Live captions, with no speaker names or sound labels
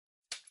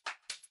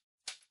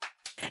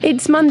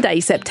It's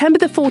Monday, September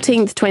the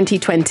 14th,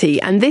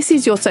 2020, and this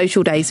is your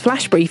Social Days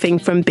flash briefing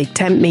from Big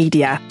Tent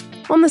Media.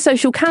 On the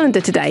social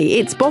calendar today,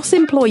 it's Boss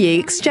Employee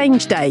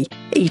Exchange Day,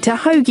 Eat a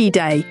Hoagie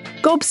Day,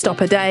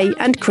 Gobstopper Day,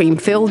 and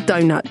Cream-Filled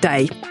Donut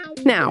Day.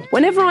 Now,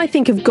 whenever I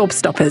think of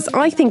gobstoppers,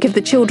 I think of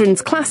the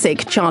children's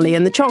classic Charlie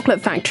and the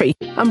Chocolate Factory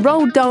and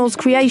Roald Dahl's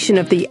creation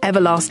of the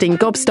everlasting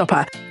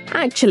gobstopper.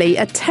 Actually,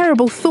 a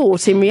terrible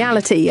thought in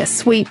reality, a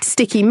sweet,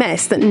 sticky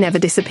mess that never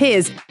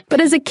disappears.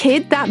 But as a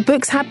kid, that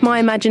book's had my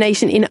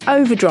imagination in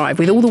overdrive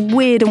with all the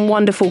weird and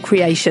wonderful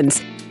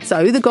creations.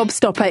 So the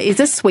gobstopper is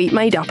a sweet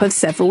made up of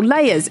several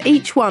layers,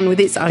 each one with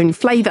its own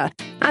flavour.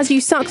 As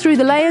you suck through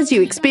the layers,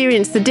 you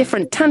experience the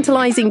different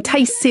tantalising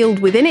tastes sealed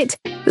within it.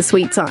 The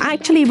sweets are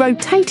actually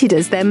rotated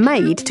as they're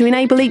made to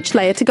enable each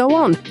layer to go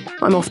on.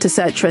 I'm off to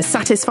search for a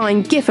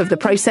satisfying gif of the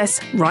process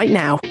right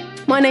now.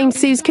 My name's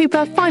Suze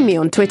Cooper. Find me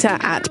on Twitter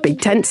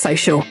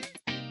 @BigTentSocial.